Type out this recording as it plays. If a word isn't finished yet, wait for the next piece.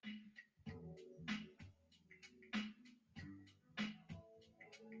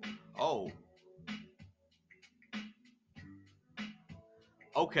Oh.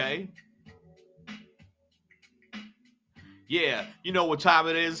 Okay. Yeah, you know what time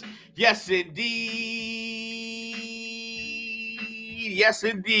it is. Yes, indeed. Yes,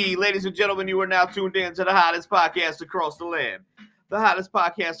 indeed. Ladies and gentlemen, you are now tuned in to the hottest podcast across the land. The hottest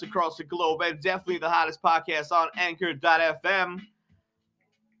podcast across the globe, and definitely the hottest podcast on Anchor.fm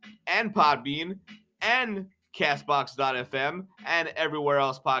and Podbean and Castbox.fm and everywhere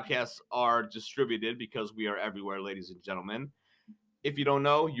else podcasts are distributed, because we are everywhere, ladies and gentlemen. If you don't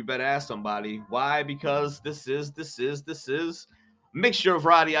know, you better ask somebody. Why? Because this is Mixture of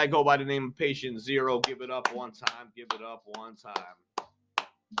Variety. I go by the name of Patient Zero. Give it up one time. Give it up one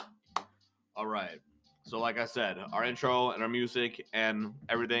time. All right. So like I said, our intro and our music and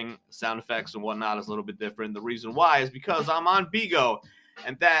everything, sound effects and whatnot, is a little bit different. The reason why is because I'm on BIGO,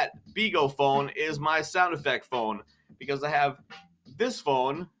 and that BIGO phone is my sound effect phone, because I have this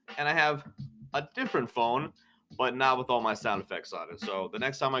phone and I have a different phone, but not with all my sound effects on it. So the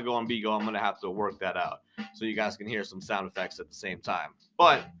next time I go on BIGO, I'm going to have to work that out so you guys can hear some sound effects at the same time.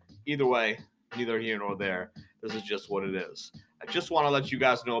 But either way, neither here nor there. This is just what it is. I just want to let you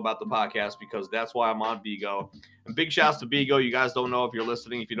guys know about the podcast, because that's why I'm on BIGO. And big shouts to BIGO. You guys don't know if you're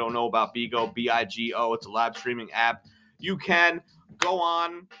listening. If you don't know about BIGO, BIGO, it's a live streaming app. You can go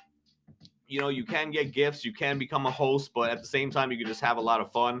on. You can get gifts, you can become a host, but at the same time, you can just have a lot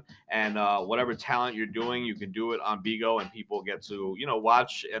of fun. And whatever talent you're doing, you can do it on BIGO, and people get to,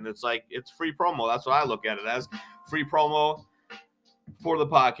 watch. And it's free promo. That's what I look at it as, free promo for the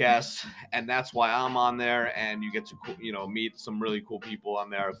podcast. And that's why I'm on there. And you get to, meet some really cool people on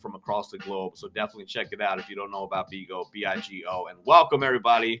there from across the globe. So definitely check it out if you don't know about BIGO, BIGO. And welcome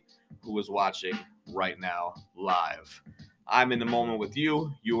everybody who is watching right now live. I'm in the moment with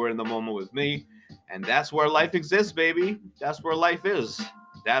you. You are in the moment with me. And that's where life exists, baby. That's where life is.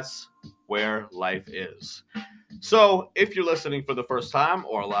 That's where life is. So if you're listening for the first time,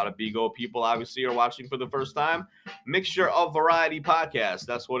 or a lot of BIGO people obviously are watching for the first time, Mixture of Variety podcast.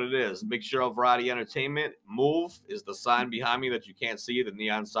 That's what it is. Mixture of Variety Entertainment. MOVE is the sign behind me that you can't see, the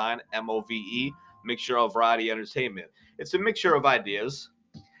neon sign, MOVE, Mixture of Variety Entertainment. It's a mixture of ideas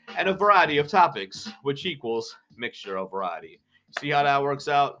and a variety of topics, which equals Mixture of Variety. See how that works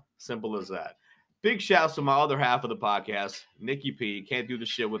out? Simple as that. Big shouts to my other half of the podcast, Nikki P. Can't do the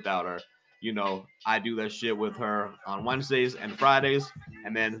shit without her. I do that shit with her on Wednesdays and Fridays.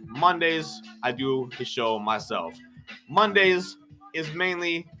 And then Mondays, I do the show myself. Mondays is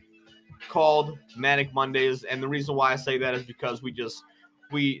mainly called Manic Mondays. And the reason why I say that is because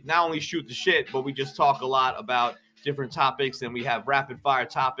we not only shoot the shit, but we just talk a lot about different topics, and we have rapid fire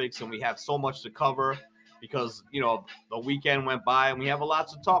topics, and we have so much to cover because, the weekend went by and we have a lot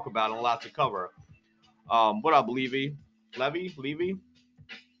to talk about and a lot to cover. What up, Levy?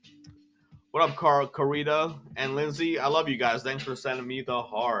 What up, Carita and Lindsay? I love you guys. Thanks for sending me the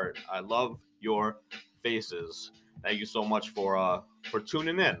heart. I love your faces. Thank you so much for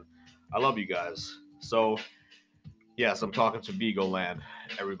tuning in. I love you guys. So, yes, I'm talking to BIGO land,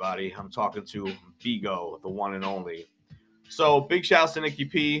 everybody. I'm talking to BIGO, the one and only. So, big shouts to Nikki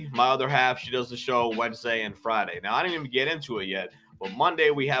P, my other half. She does the show Wednesday and Friday. Now, I didn't even get into it yet, but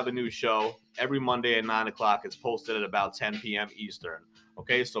Monday we have a new show. Every Monday at 9 o'clock. It's posted at about 10 p.m. Eastern.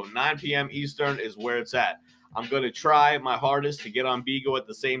 Okay, so 9 p.m. Eastern is where it's at. I'm going to try my hardest to get on BIGO at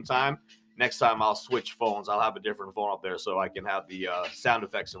the same time. Next time I'll switch phones. I'll have a different phone up there so I can have the sound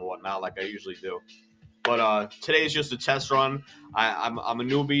effects and whatnot like I usually do. But today's just a test run. I'm a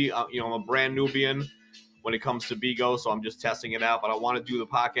newbie. I'm a brand Nubian when it comes to BIGO, so I'm just testing it out. But I want to do the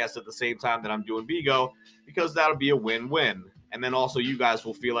podcast at the same time that I'm doing BIGO, because that'll be a win-win. And then also you guys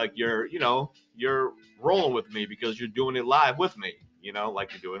will feel like you're rolling with me, because you're doing it live with me,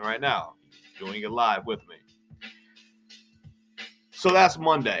 like you're doing right now, doing it live with me. So that's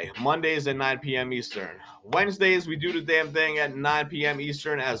Monday. Mondays at 9 p.m. Eastern. Wednesdays, we do the damn thing at 9 p.m.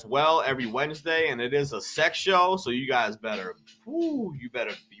 Eastern as well every Wednesday, and it is a sex show, so you guys better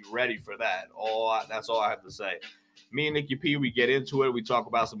be ready for that. That's all I have to say. Me and Nikki P, we get into it. We talk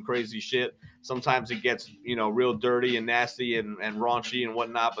about some crazy shit. Sometimes it gets, real dirty and nasty and raunchy and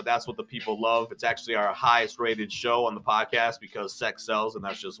whatnot, but that's what the people love. It's actually our highest rated show on the podcast, because sex sells, and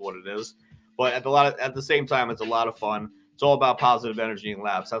that's just what it is. But at the same time, it's a lot of fun. It's all about positive energy and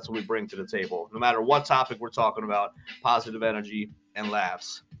laughs. That's what we bring to the table. No matter what topic we're talking about, positive energy and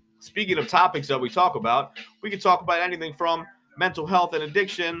laughs. Speaking of topics that we talk about, we can talk about anything from mental health and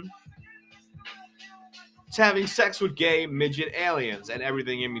addiction to having sex with gay midget aliens and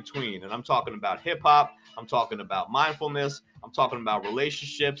everything in between. And I'm talking about hip-hop. I'm talking about mindfulness. I'm talking about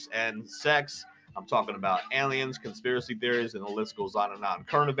relationships and sex. I'm talking about aliens, conspiracy theories, and the list goes on and on.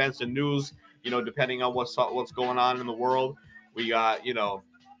 Current events and news, depending on what's going on in the world. We got,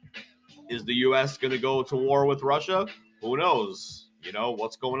 is the U.S. going to go to war with Russia? Who knows?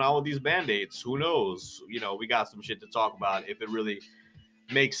 What's going on with these band-aids? Who knows? We got some shit to talk about if it really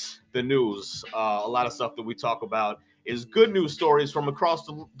makes the news. A lot of stuff that we talk about is good news stories from across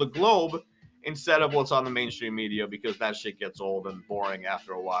the globe instead of what's on the mainstream media, because that shit gets old and boring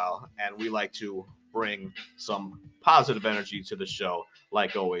after a while. And we like to bring some positive energy to the show,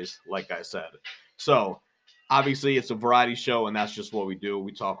 like always, like I said. So, obviously, it's a variety show, and that's just what we do.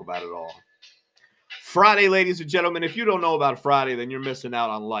 We talk about it all. Friday, ladies and gentlemen, if you don't know about Friday, then you're missing out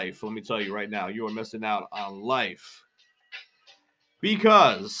on life. Let me tell you right now, you are missing out on life.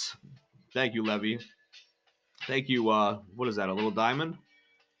 Because, thank you, Levy. Thank you, what is that, a little diamond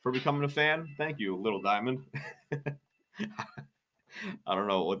for becoming a fan? Thank you, little diamond. I don't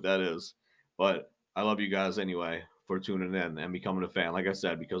know what that is, but I love you guys anyway for tuning in and becoming a fan. Like I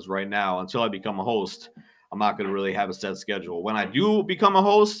said, because right now, until I become a host, I'm not going to really have a set schedule. When I do become a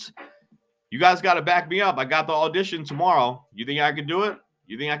host, you guys got to back me up. I got the audition tomorrow. You think I could do it?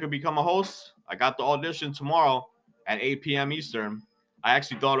 You think I could become a host? I got the audition tomorrow at 8 p.m. Eastern. I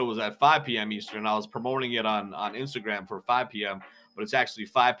actually thought it was at 5 p.m. Eastern. I was promoting it on Instagram for 5 p.m., but it's actually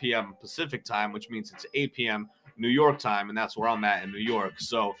 5 p.m. Pacific time, which means it's 8 p.m. New York time, and that's where I'm at in New York.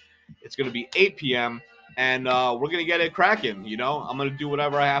 So it's going to be 8 p.m., and we're going to get it cracking. I'm going to do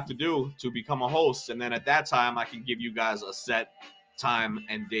whatever I have to do to become a host, and then at that time, I can give you guys a set time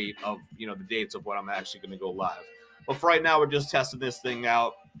and date of, the dates of when I'm actually going to go live. But for right now, we're just testing this thing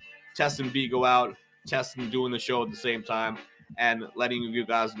out, testing BIGO out, testing doing the show at the same time, and letting you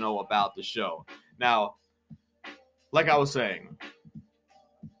guys know about the show. Now, like I was saying,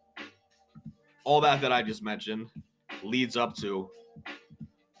 all that I just mentioned leads up to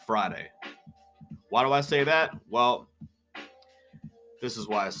Friday. Why do I say that? Well, this is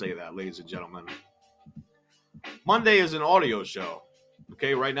why I say that, ladies and gentlemen. Monday is an audio show.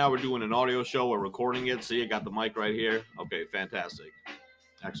 Okay, right now we're doing an audio show. We're recording it. See, I got the mic right here. Okay, fantastic.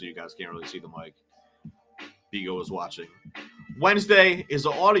 Actually, you guys can't really see the mic. BIGO is watching. Wednesday is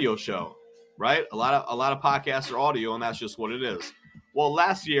an audio show, right? A lot of podcasts are audio, and that's just what it is. Well,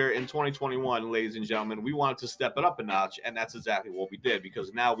 last year in 2021, ladies and gentlemen, we wanted to step it up a notch, and that's exactly what we did,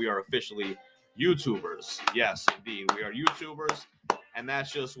 because now we are officially YouTubers. Yes, indeed, we are YouTubers, and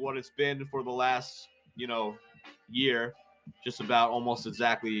that's just what it's been for the last, year, just about almost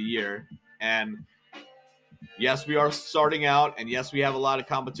exactly a year. And yes, we are starting out, and yes, we have a lot of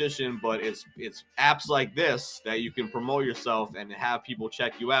competition, but it's apps like this that you can promote yourself and have people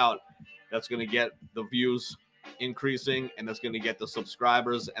check you out that's going to get the views increasing, and that's going to get the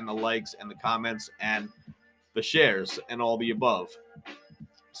subscribers and the likes and the comments and the shares and all the above.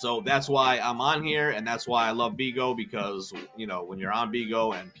 So that's why I'm on here, and that's why I love BIGO, because, when you're on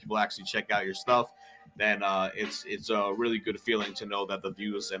BIGO and people actually check out your stuff, then it's a really good feeling to know that the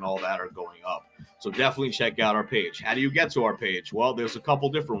views and all that are going up. So definitely check out our page. How do you get to our page? Well, there's a couple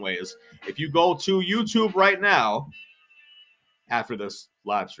different ways. If you go to YouTube right now, after this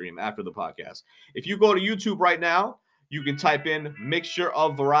live stream, after the podcast, if you go to YouTube right now, you can type in Mixture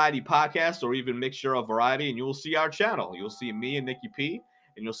of Variety Podcast, or even Mixture of Variety, and you will see our channel. You'll see me and Nikki P,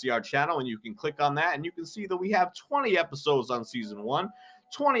 and you'll see our channel, and you can click on that, and you can see that we have 20 episodes on season 1,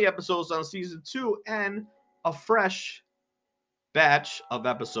 20 episodes on season 2, and a fresh batch of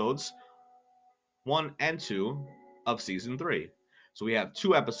episodes 1 and 2 of season 3. So we have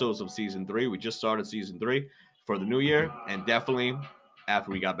 2 episodes of season 3. We just started season 3 for the new year, and definitely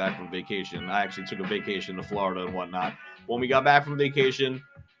after we got back from vacation. I actually took a vacation to Florida and whatnot. When we got back from vacation,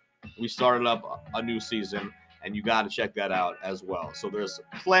 we started up a new season, and you got to check that out as well. So there's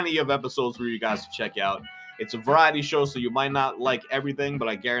plenty of episodes for you guys to check out. It's a variety show, so you might not like everything, but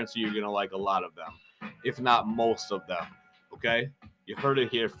I guarantee you're going to like a lot of them, if not most of them, okay? You heard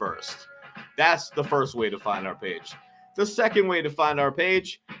it here first. That's the first way to find our page. The second way to find our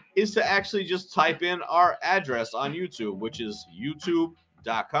page is to actually just type in our address on YouTube, which is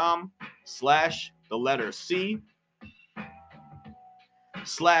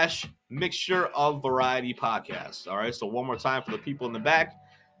youtube.com/C/Mixture of Variety Podcast. All right, so one more time for the people in the back.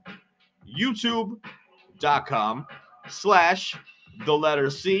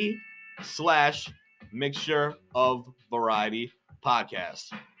 youtube.com/C/Mixture of Variety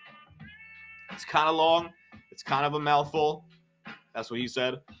Podcast. It's kind of long. It's kind of a mouthful. That's what he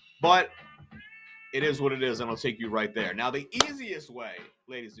said. But it is what it is, and I'll take you right there. Now, the easiest way,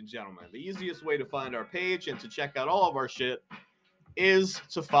 ladies and gentlemen, the easiest way to find our page and to check out all of our shit is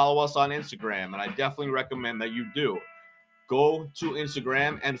to follow us on Instagram, and I definitely recommend that you do. go to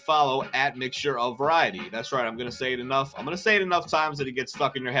Instagram and follow at Mixture of Variety. That's right. I'm going to say it enough. I'm going to say it enough times that it gets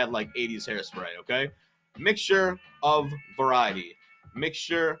stuck in your head like 80s hairspray, okay? Mixture of Variety.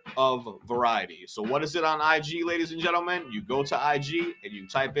 Mixture of Variety. So what is it on IG, ladies and gentlemen? You go to IG and you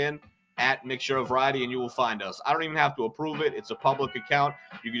type in at Mixture of Variety and you will find us. I don't even have to approve it. It's a public account.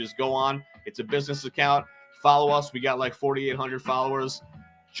 You can just go on. It's a business account. Follow us. We got like 4,800 followers.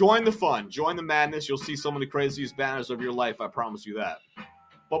 Join the fun. Join the madness. You'll see some of the craziest banners of your life. I promise you that.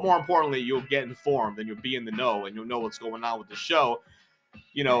 But more importantly, you'll get informed and you'll be in the know and you'll know what's going on with the show.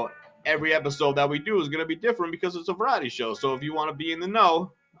 You know, every episode that we do is going to be different because it's a variety show. So if you want to be in the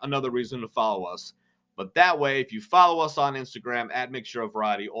know, another reason to follow us. But that way, if you follow us on Instagram at Mixture of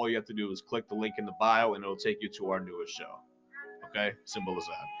Variety, all you have to do is click the link in the bio and it'll take you to our newest show. Okay? Simple as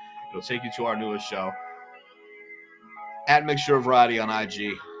that. It'll take you to our newest show. At Mixture of Variety on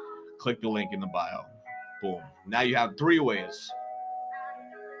IG. Click the link in the bio. Boom. Now you have 3 ways.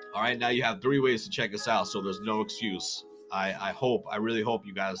 All right, now you have 3 ways to check us out, so there's no excuse. I really hope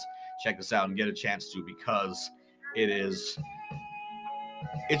you guys check us out and get a chance to, because it's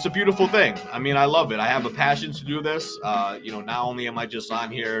a beautiful thing. I mean, I love it. I have a passion to do this. Not only am I just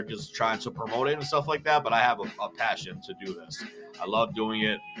on here just trying to promote it and stuff like that, but I have a passion to do this. I love doing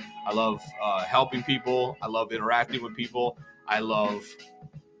it. I love helping people. I love interacting with people. I love,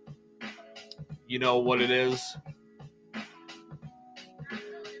 you know what it is?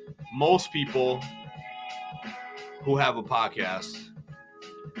 Most people who have a podcast,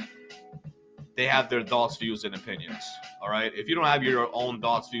 they have their thoughts, views, and opinions. All right? If you don't have your own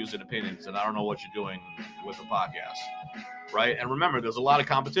thoughts, views, and opinions, then I don't know what you're doing with the podcast. Right? And remember, there's a lot of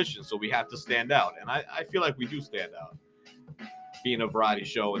competition, so we have to stand out. And I feel like we do stand out. Being a variety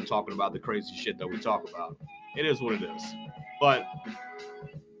show and talking about the crazy shit that we talk about. It is what it is. But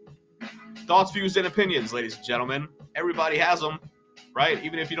thoughts, views, and opinions, ladies and gentlemen. Everybody has them, right?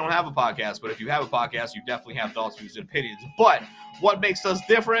 Even if you don't have a podcast. But if you have a podcast, you definitely have thoughts, views, and opinions. But what makes us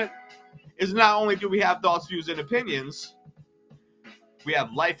different is not only do we have thoughts, views, and opinions, we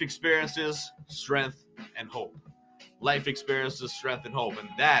have life experiences, strength, and hope. Life experiences, strength, and hope. And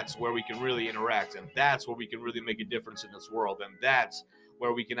that's where we can really interact. And that's where we can really make a difference in this world. And that's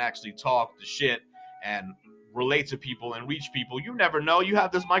where we can actually talk the shit and relate to people and reach people. You never know. You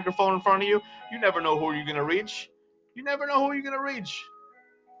have this microphone in front of you. You never know who you're going to reach. You never know who you're going to reach.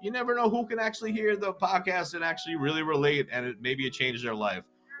 You never know who can actually hear the podcast and actually really relate, and maybe it changed their life.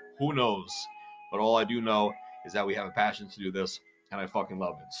 Who knows? But all I do know is that we have a passion to do this, and I fucking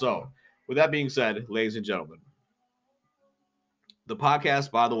love it. So, with that being said, ladies and gentlemen, the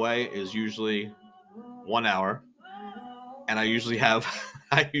podcast, by the way, is usually 1 hour, and I usually have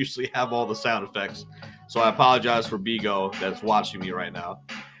all the sound effects. So I apologize for BIGO that's watching me right now.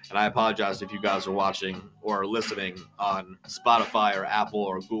 And I apologize if you guys are watching or listening on Spotify or Apple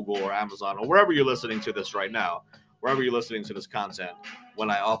or Google or Amazon or wherever you're listening to this right now, wherever you're listening to this content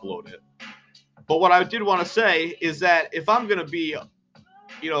when I upload it. But what I did want to say is that if I'm going to be,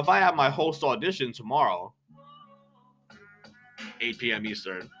 if I have my host audition tomorrow, 8 p.m.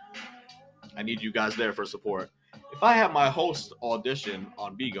 Eastern, I need you guys there for support. If I have my host audition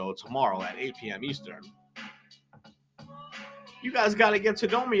on BIGO tomorrow at 8 p.m. Eastern, you guys got to get to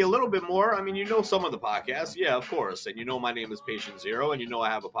know me a little bit more. I mean, you know some of the podcasts. Yeah, of course. And you know my name is Patient Zero, and you know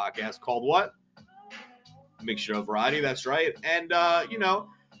I have a podcast called what? Mixture of Variety, that's right. And,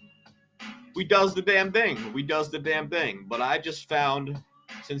 we does the damn thing. But I just found,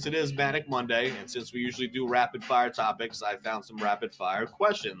 since it is Manic Monday, and since we usually do rapid fire topics, I found some rapid fire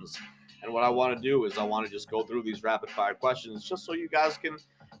questions. And what I want to do is I want to just go through these rapid fire questions just so you guys can,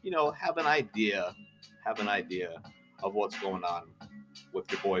 have an idea of what's going on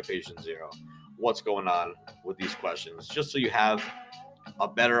with your boy Patient Zero. What's going on with these questions, just so you have a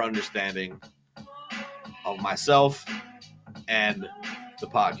better understanding of myself and the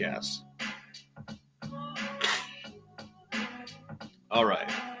podcast. All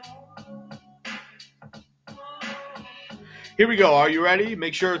right. Here we go. Are you ready?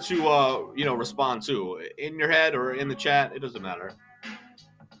 Make sure to, respond to in your head or in the chat. It doesn't matter.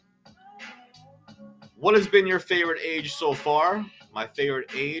 What has been your favorite age so far? My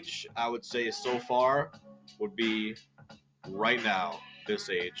favorite age, I would say so far, would be right now, this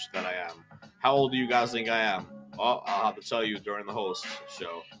age that I am. How old do you guys think I am? Well, I'll have to tell you during the host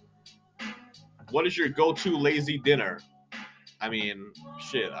show. What is your go-to lazy dinner? I mean,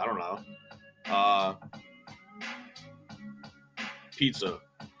 shit, I don't know. Pizza.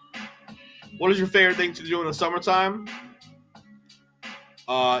 What is your favorite thing to do in the summertime?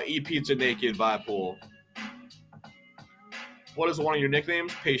 Eat pizza naked by a pool. What is one of your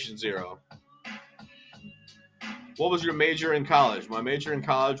nicknames? Patient Zero. What was your major in college? My major in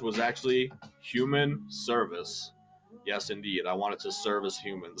college was actually human service. Yes, indeed. I wanted to service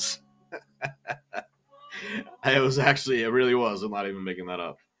humans. It really was. I'm not even making that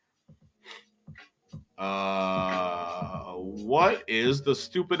up. What is the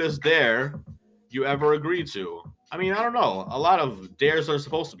stupidest dare you ever agreed to? I mean, I don't know. A lot of dares are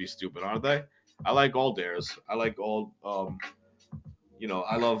supposed to be stupid, aren't they? I like all dares. I like all,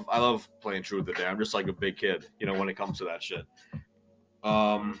 I love playing truth or dare. I'm just like a big kid, when it comes to that shit.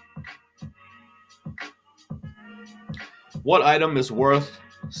 What item is worth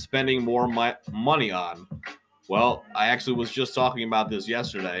spending more money on? Well, I actually was just talking about this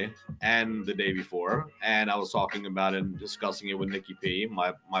yesterday and the day before, and I was talking about it and discussing it with Nikki P,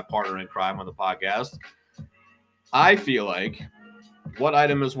 my partner in crime on the podcast. I feel like what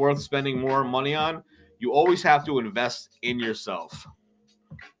item is worth spending more money on? You always have to invest in yourself.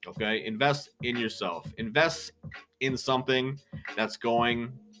 Okay? Invest in yourself. Invest in something that's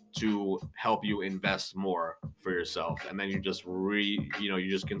going to help you invest more for yourself, and then you just you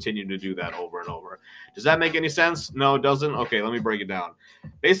just continue to do that over and over. Does that make any sense? No, it doesn't. Okay, let me break it down.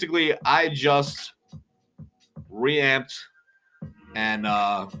 Basically, I just reamped and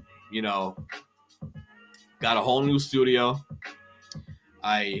got a whole new studio.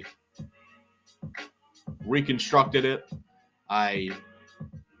 I reconstructed it. I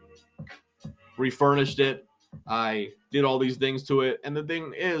refurnished it. I did all these things to it. And the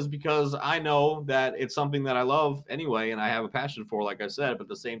thing is, because I know that it's something that I love anyway, and I have a passion for, like I said, but at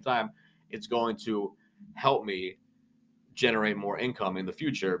the same time, it's going to help me generate more income in the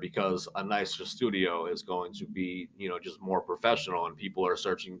future, because a nicer studio is going to be, just more professional, and people are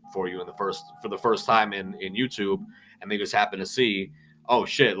searching for you for the first time in YouTube, and they just happen to see, oh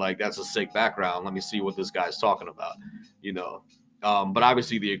shit, like that's a sick background. Let me see what this guy's talking about, but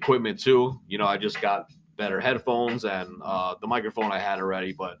obviously the equipment too, I just got better headphones and the microphone I had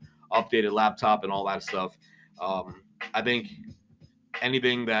already, but updated laptop and all that stuff. I think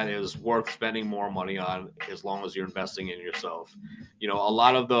anything that is worth spending more money on, as long as you're investing in yourself. A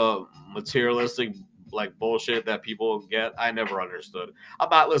lot of the materialistic like bullshit that people get, I never understood.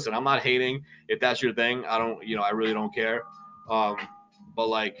 I'm not hating. If that's your thing, I really don't care. But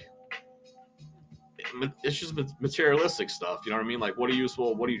like, it's just materialistic stuff. You know what I mean? Like, what are you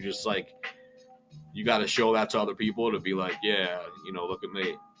just like, you got to show that to other people to be like, yeah, look at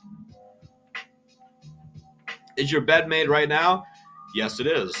me. Is your bed made right now? Yes, it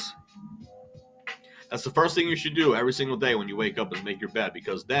is. That's the first thing you should do every single day when you wake up, is make your bed,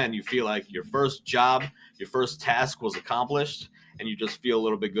 because then you feel like your first job, your first task was accomplished, and you just feel a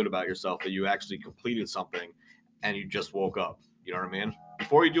little bit good about yourself that you actually completed something and you just woke up. You know what I mean?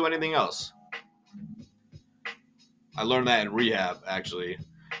 Before you do anything else. I learned that in rehab, actually,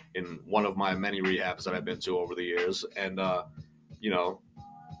 in one of my many rehabs that I've been to over the years. And,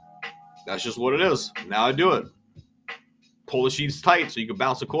 that's just what it is. Now I do it. Pull the sheets tight so you can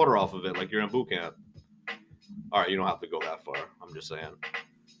bounce a quarter off of it like you're in boot camp. All right, you don't have to go that far. I'm just saying.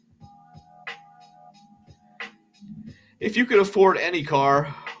 If you could afford any car,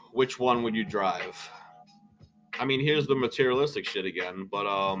 which one would you drive? I mean, here's the materialistic shit again, but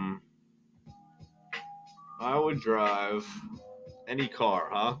I would drive any car,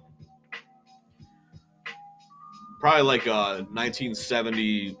 huh? Probably like a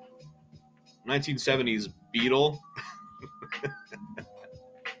 1970s Beetle.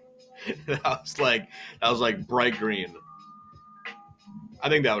 that was like bright green. I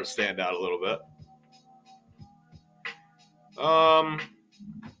think that would stand out a little bit.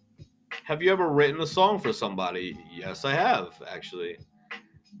 Have you ever written a song for somebody? Yes, I have, actually.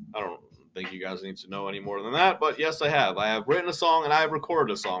 I don't think you guys need to know any more than that, but yes, I have. I have written a song and I have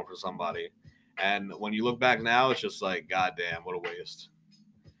recorded a song for somebody. And when you look back now, it's just like, goddamn, what a waste.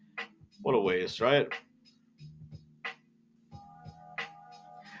 What a waste, right?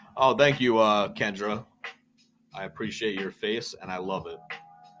 Oh, thank you, Kendra. I appreciate your face, and I love it.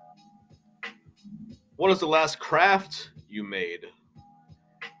 What is the last craft you made?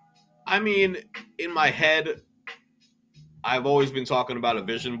 I mean, in my head, I've always been talking about a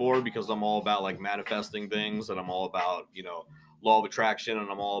vision board, because I'm all about like manifesting things, and I'm all about, law of attraction,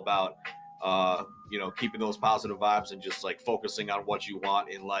 and I'm all about, keeping those positive vibes and just like focusing on what you want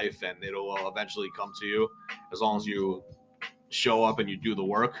in life, and it'll eventually come to you as long as you show up and you do the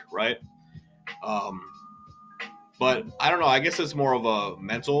work, right? But I don't know. I guess it's more of a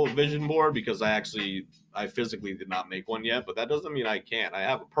mental vision board, because I physically did not make one yet, but that doesn't mean I can't. I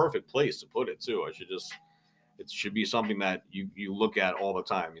have a perfect place to put it too. It should be something that you look at all the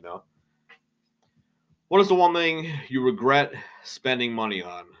time, What is the one thing you regret spending money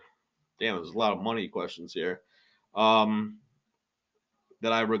on? Damn, there's a lot of money questions here.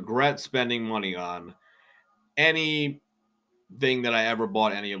 that I regret spending money on. Anything that I ever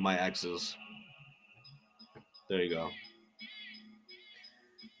bought any of my exes. There you go.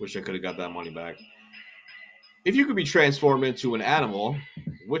 Wish I could have got that money back. If you could be transformed into an animal,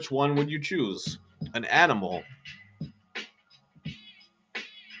 which one would you choose? An animal.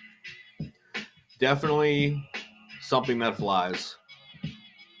 Definitely something that flies.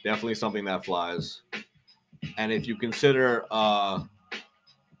 Definitely something that flies. And if you consider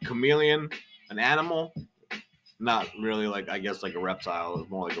chameleon an animal, not really like, I guess, like a reptile. It's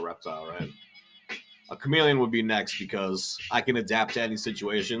more like a reptile, right? A chameleon would be next because I can adapt to any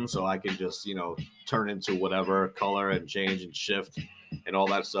situation, so I can just, turn into whatever color and change and shift and all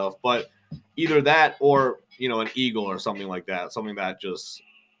that stuff. But either that or, an eagle or something like that, something that just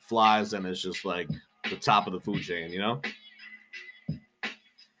flies and is just like the top of the food chain,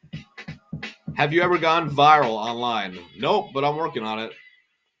 Have you ever gone viral online? Nope, but I'm working on it.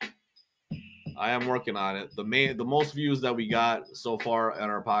 I am working on it. The most views that we got so far at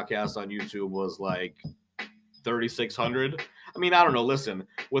our podcast on YouTube was like 3,600. I mean, I don't know. Listen,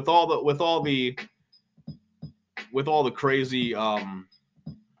 with all the crazy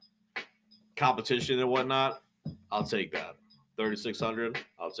competition and whatnot, I'll take that. 3,600,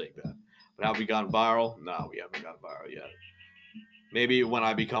 I'll take that. But have we gone viral? No, we haven't gone viral yet. Maybe when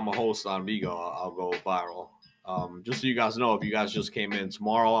I become a host on BIGO, I'll go viral. Just so you guys know, if you guys just came in,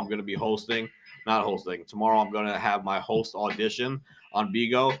 tomorrow I'm going to be tomorrow I'm going to have my host audition on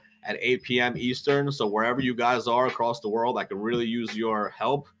BIGO at 8 p.m. Eastern. So wherever you guys are across the world, I can really use your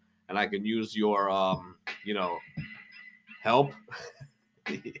help, and I can use your, help.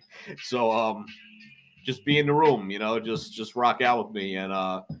 So just be in the room, just rock out with me and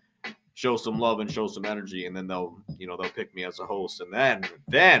show some love and show some energy, and then they'll pick me as a host, and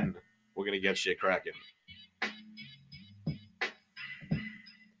then we're gonna get shit cracking.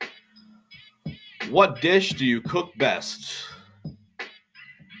 What dish do you cook best?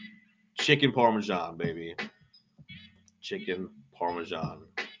 Chicken Parmesan, baby. Chicken Parmesan.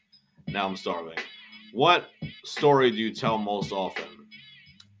 Now I'm starving. What story do you tell most often?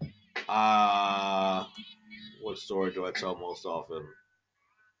 What story do I tell most often?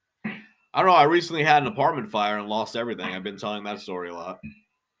 I don't know. I recently had an apartment fire and lost everything. I've been telling that story a lot.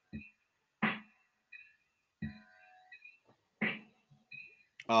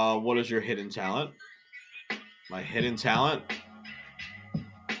 What is your hidden talent? My hidden talent?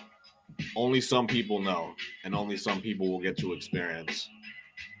 Only some people know, and only some people will get to experience.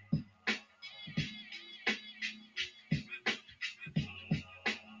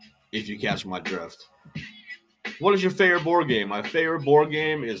 If you catch my drift. What is your favorite board game? My favorite board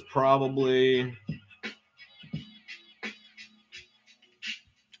game is probably,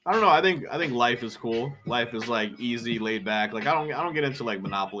 I don't know. I think Life is cool. Life is like easy, laid back. Like I don't get into like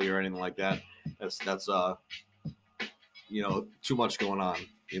Monopoly or anything like that. That's too much going on.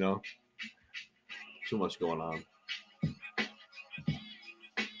 Too much going on.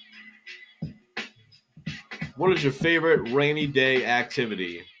 What is your favorite rainy day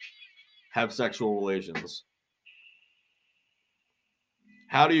activity? Have sexual relations.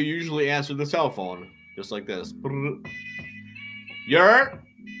 How do you usually answer the telephone? Just like this. You're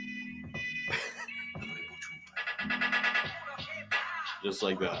just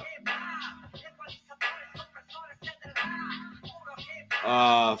like that.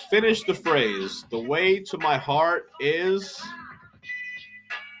 Finish the phrase. The way to my heart is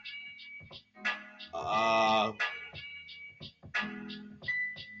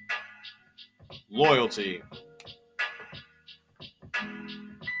loyalty.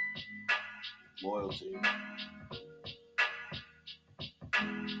 Loyalty.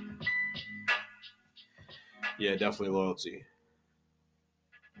 Yeah, definitely loyalty.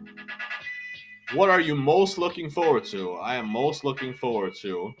 What are you most looking forward to? I am most looking forward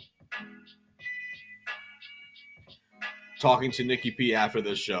to talking to Nikki P after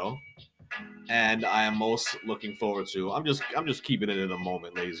this show. And I am most looking forward to. I'm just keeping it in the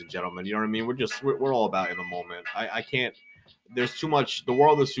moment, ladies and gentlemen. You know what I mean? We're all about in the moment. I can't. There's too much. The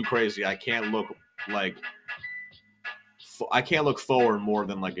world is too crazy. I can't look forward more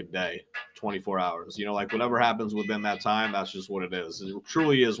than like a day, 24 hours. Like whatever happens within that time, that's just what it is. It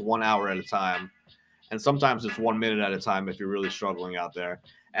truly is 1 hour at a time, and sometimes it's 1 minute at a time if you're really struggling out there.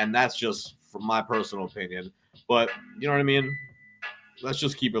 And that's just from my personal opinion. But you know what I mean? Let's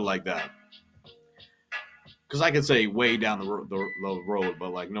just keep it like that. Because I could say way down the road,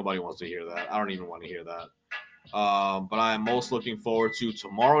 but like nobody wants to hear that. I don't even want to hear that. But I am most looking forward to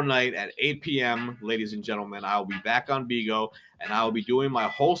tomorrow night at 8 p.m. Ladies and gentlemen, I will be back on BIGO, and I will be doing my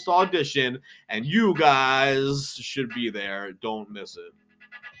host audition, and you guys should be there. Don't miss it.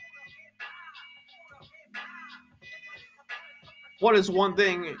 What is one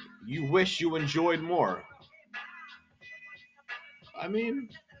thing you wish you enjoyed more? I mean,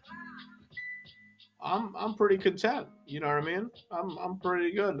 I'm pretty content. You know what I mean? I'm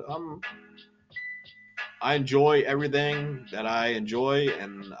pretty good. I enjoy everything that I enjoy,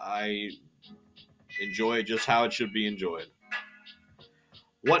 and I enjoy just how it should be enjoyed.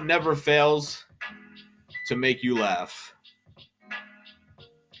 What never fails to make you laugh?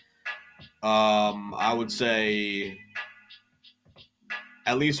 I would say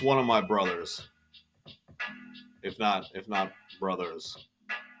at least one of my brothers, if not brothers.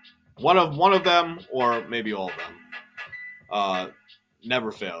 One of them, or maybe all of them.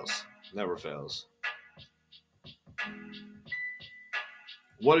 Never fails. Never fails.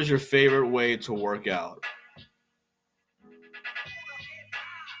 What is your favorite way to work out?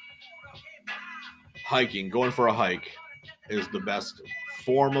 Hiking. Going for a hike is the best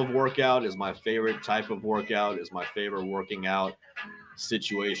form of workout, is my favorite type of workout, is my favorite working out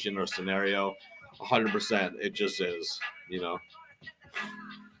situation or scenario. 100%. It just is, you know.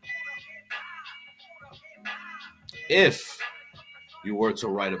 If you were to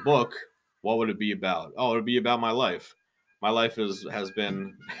write a book, what would it be about? Oh, it would be about my life. My life has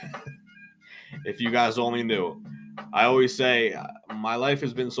been, if you guys only knew. I always say my life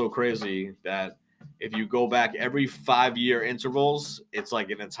has been so crazy that if you go back every 5-year intervals, it's like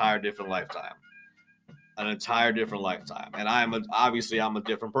an entire different lifetime. An entire different lifetime. And obviously I'm a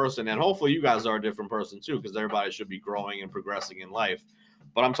different person, and hopefully you guys are a different person too, because everybody should be growing and progressing in life.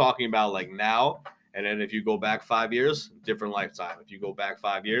 But I'm talking about like now, and then if you go back 5 years, different lifetime. If you go back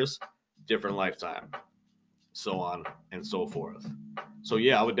 5 years, different lifetime. So on and so forth. So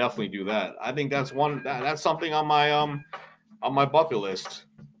yeah, I would definitely do that. I think that's something on my bucket list.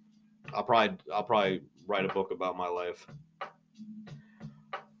 I'll probably write a book about my life.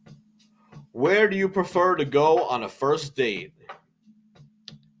 Where do you prefer to go on a first date?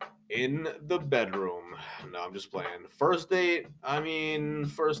 In the bedroom. No, I'm just playing. First date, I mean,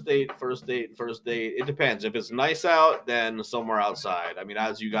 first date. It depends. If it's nice out, then somewhere outside. I mean,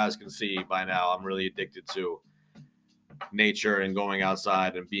 as you guys can see by now, I'm really addicted to nature and going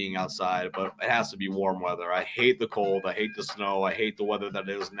outside and being outside, but it has to be warm weather. I hate the cold. I hate the snow. I hate the weather that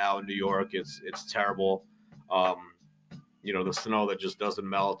is now in New York. It's terrible. The snow that just doesn't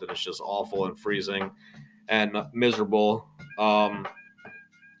melt, and it's just awful and freezing and miserable.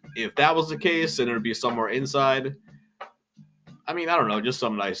 If that was the case, then it would be somewhere inside. I mean, I don't know, just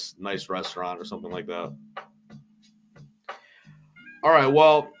some nice restaurant or something like that. All right,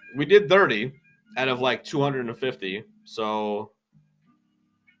 well, we did 30 out of like 250, so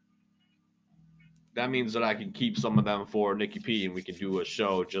that means that I can keep some of them for Nikki P, and we can do a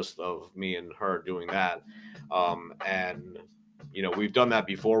show just of me and her doing that. And we've done that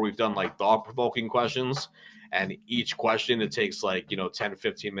before. We've done like thought-provoking questions, and each question it takes like 10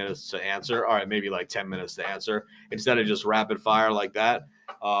 15 minutes to answer. All right, maybe like 10 minutes to answer instead of just rapid fire like that.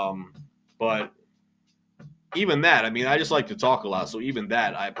 But even that, I mean, I just like to talk a lot, so even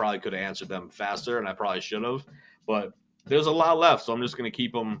that I probably could have answered them faster, and I probably should have, but there's a lot left, so I'm just going to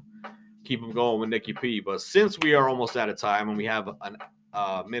keep them going with Nikki P. But since we are almost out of time and we have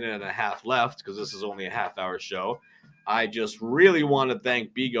a minute and a half left, because this is only a half-hour show, I just really want to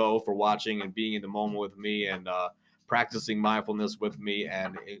thank BIGO for watching and being in the moment with me and practicing mindfulness with me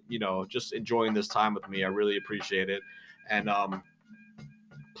and, just enjoying this time with me. I really appreciate it. And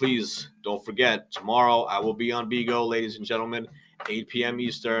please don't forget, tomorrow I will be on BIGO, ladies and gentlemen, 8 p.m.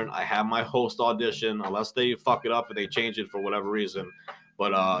 Eastern. I have my host audition, unless they fuck it up and they change it for whatever reason.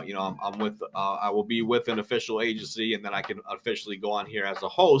 But I will be with an official agency, and then I can officially go on here as a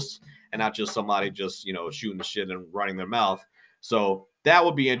host and not just somebody just shooting the shit and running their mouth. So that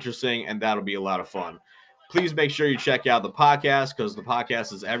will be interesting, and that'll be a lot of fun. Please make sure you check out the podcast, because the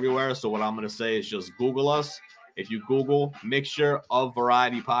podcast is everywhere. So what I'm going to say is just Google us. If you Google Mixture of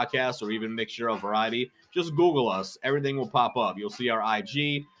Variety podcast, or even Mixture of Variety, just Google us. Everything will pop up. You'll see our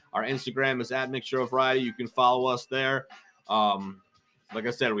IG. Our Instagram is at Mixture of Variety. You can follow us there. Like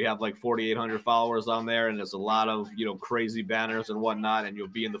I said, we have like 4,800 followers on there, and there's a lot of crazy banners and whatnot. And you'll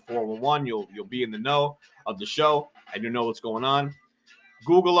be in the 411. You'll be in the know of the show, and you'll know what's going on.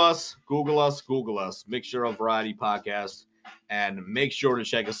 Google us. Mixture of Variety podcast, and make sure to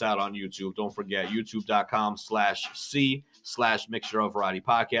check us out on YouTube. Don't forget youtube.com/C/Mixture of Variety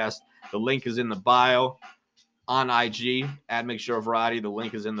podcast. The link is in the bio on IG at Mixture of Variety. The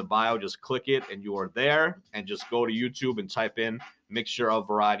link is in the bio. Just click it and you are there. And just go to YouTube and type in Mixture of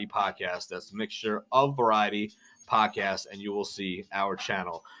Variety Podcast. That's Mixture of Variety Podcast, and you will see our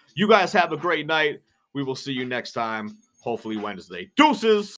channel. You guys have a great night. We will see you next time, hopefully Wednesday. Deuces!